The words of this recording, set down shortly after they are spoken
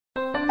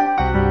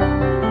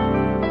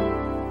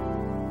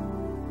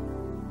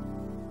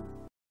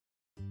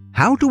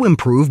How to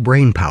improve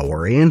brain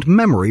power and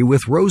memory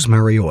with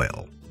rosemary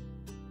oil.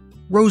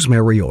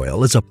 Rosemary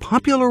oil is a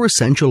popular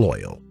essential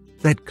oil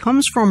that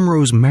comes from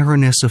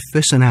Rosmarinus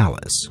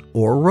officinalis,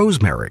 or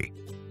rosemary.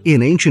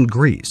 In ancient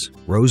Greece,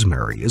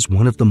 rosemary is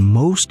one of the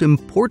most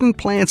important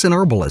plants in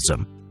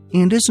herbalism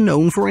and is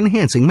known for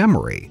enhancing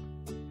memory.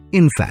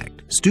 In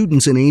fact,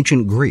 students in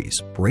ancient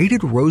Greece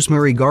braided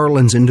rosemary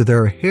garlands into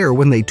their hair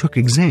when they took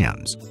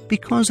exams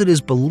because it is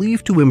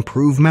believed to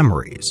improve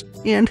memories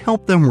and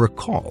help them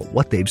recall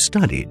what they've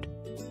studied.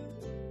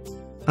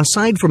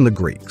 Aside from the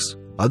Greeks,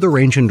 other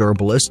ancient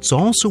herbalists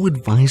also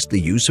advised the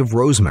use of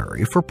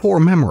rosemary for poor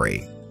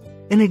memory.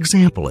 An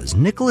example is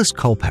Nicholas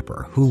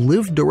Culpeper, who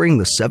lived during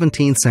the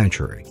 17th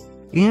century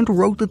and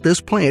wrote that this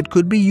plant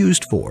could be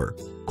used for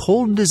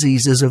cold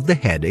diseases of the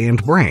head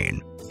and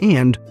brain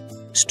and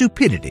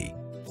stupidity,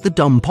 the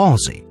dumb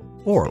palsy,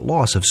 or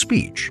loss of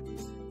speech.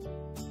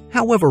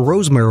 However,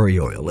 rosemary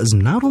oil is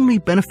not only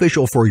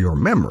beneficial for your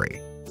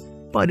memory,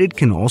 but it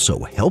can also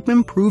help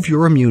improve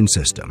your immune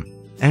system,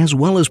 as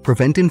well as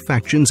prevent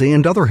infections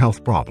and other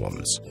health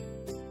problems.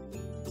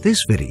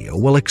 This video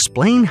will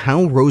explain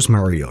how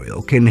rosemary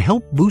oil can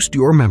help boost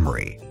your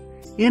memory,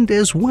 and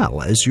as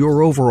well as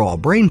your overall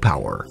brain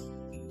power.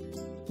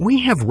 We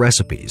have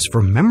recipes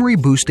for memory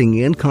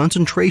boosting and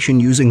concentration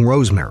using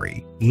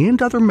rosemary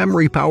and other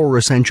memory power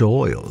essential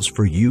oils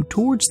for you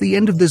towards the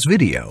end of this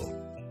video.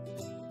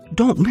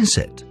 Don't miss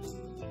it.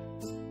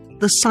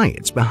 The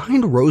science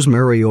behind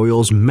rosemary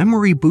oil's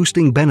memory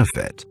boosting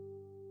benefit.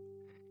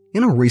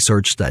 In a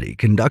research study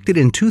conducted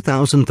in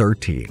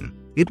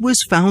 2013, it was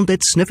found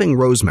that sniffing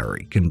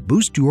rosemary can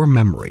boost your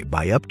memory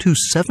by up to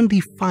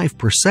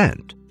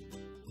 75%.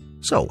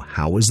 So,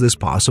 how is this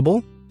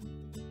possible?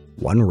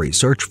 One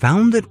research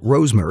found that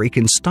rosemary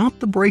can stop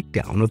the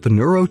breakdown of the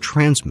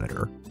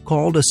neurotransmitter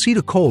called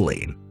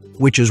acetylcholine,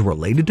 which is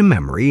related to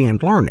memory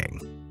and learning.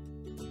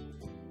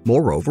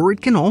 Moreover, it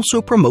can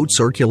also promote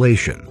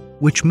circulation,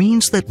 which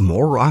means that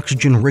more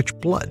oxygen-rich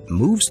blood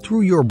moves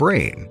through your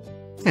brain.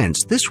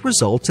 Hence, this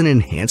results in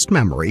enhanced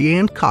memory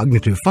and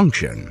cognitive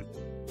function.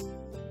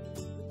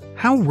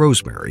 How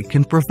rosemary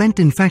can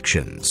prevent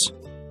infections.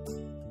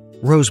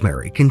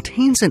 Rosemary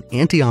contains an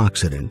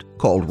antioxidant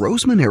called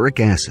rosmarinic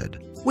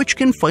acid, which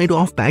can fight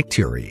off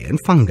bacteria and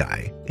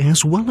fungi,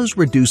 as well as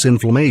reduce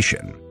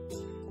inflammation.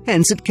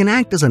 Hence, it can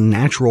act as a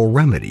natural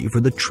remedy for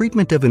the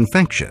treatment of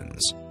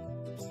infections.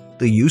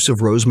 The use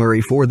of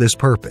rosemary for this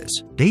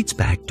purpose dates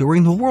back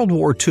during the World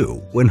War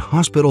II, when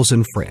hospitals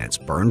in France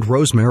burned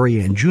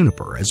rosemary and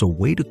juniper as a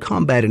way to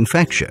combat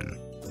infection.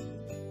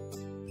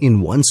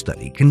 In one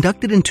study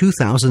conducted in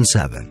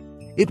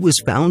 2007, it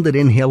was found that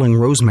inhaling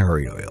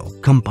rosemary oil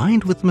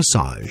combined with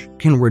massage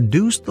can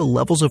reduce the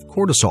levels of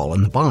cortisol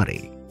in the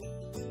body.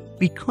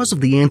 Because of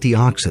the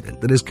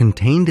antioxidant that is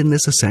contained in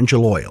this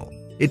essential oil,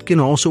 it can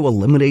also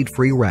eliminate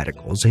free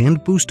radicals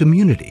and boost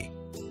immunity,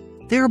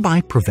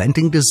 thereby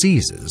preventing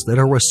diseases that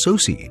are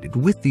associated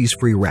with these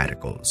free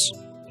radicals.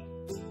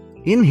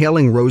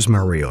 Inhaling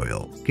rosemary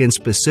oil can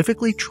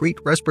specifically treat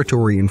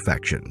respiratory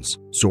infections,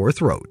 sore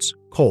throats,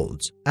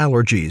 colds,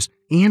 allergies,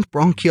 and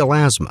bronchial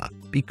asthma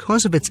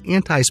because of its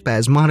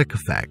antispasmodic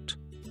effect.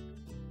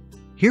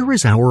 Here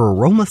is our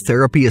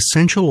Aromatherapy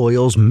Essential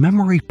Oils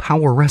Memory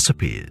Power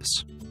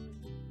Recipes.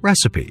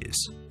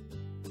 Recipes.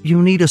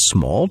 You need a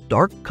small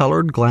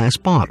dark-colored glass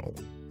bottle.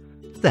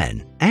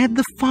 Then, add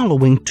the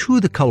following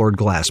to the colored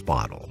glass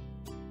bottle.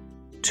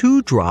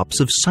 2 drops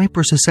of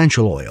cypress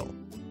essential oil,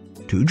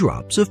 2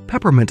 drops of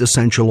peppermint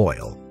essential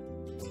oil,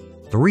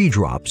 3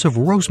 drops of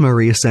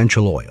rosemary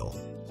essential oil,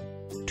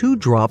 2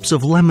 drops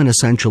of lemon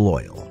essential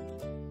oil.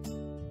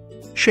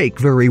 Shake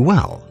very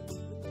well.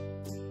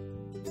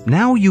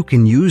 Now you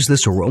can use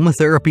this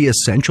aromatherapy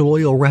essential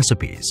oil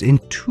recipes in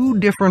 2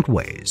 different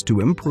ways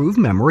to improve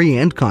memory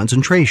and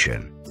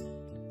concentration.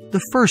 The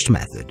first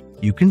method,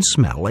 you can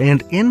smell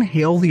and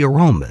inhale the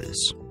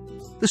aromas.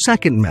 The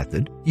second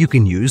method, you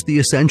can use the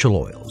essential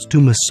oils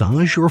to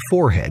massage your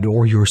forehead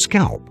or your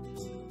scalp.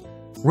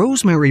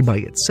 Rosemary by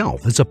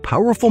itself is a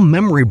powerful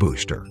memory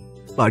booster,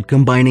 but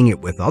combining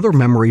it with other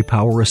memory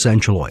power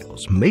essential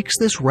oils makes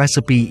this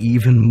recipe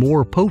even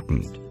more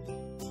potent.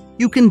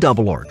 You can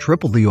double or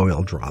triple the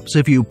oil drops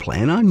if you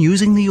plan on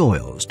using the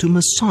oils to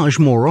massage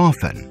more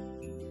often.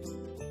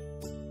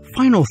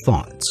 Final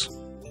thoughts.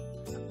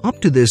 Up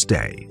to this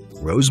day,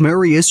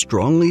 rosemary is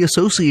strongly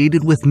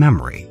associated with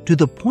memory to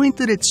the point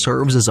that it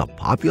serves as a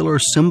popular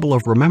symbol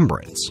of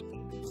remembrance.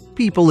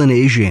 People in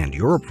Asia and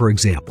Europe, for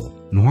example,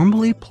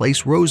 normally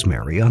place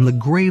rosemary on the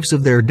graves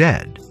of their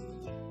dead.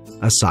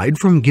 Aside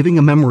from giving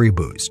a memory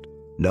boost,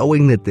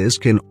 knowing that this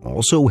can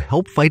also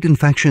help fight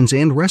infections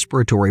and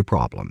respiratory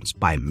problems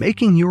by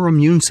making your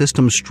immune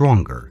system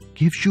stronger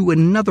gives you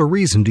another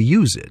reason to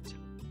use it.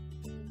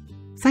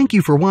 Thank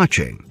you for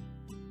watching.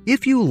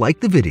 If you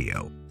liked the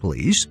video,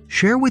 please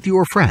share with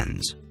your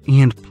friends,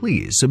 and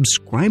please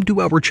subscribe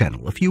to our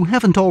channel if you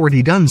haven't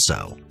already done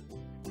so.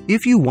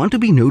 If you want to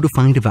be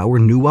notified of our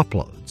new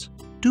uploads,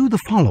 do the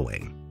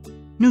following.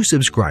 New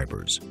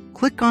subscribers,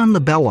 click on the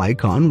bell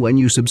icon when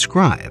you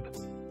subscribe.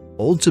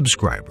 Old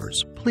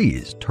subscribers,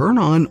 please turn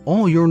on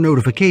all your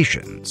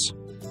notifications.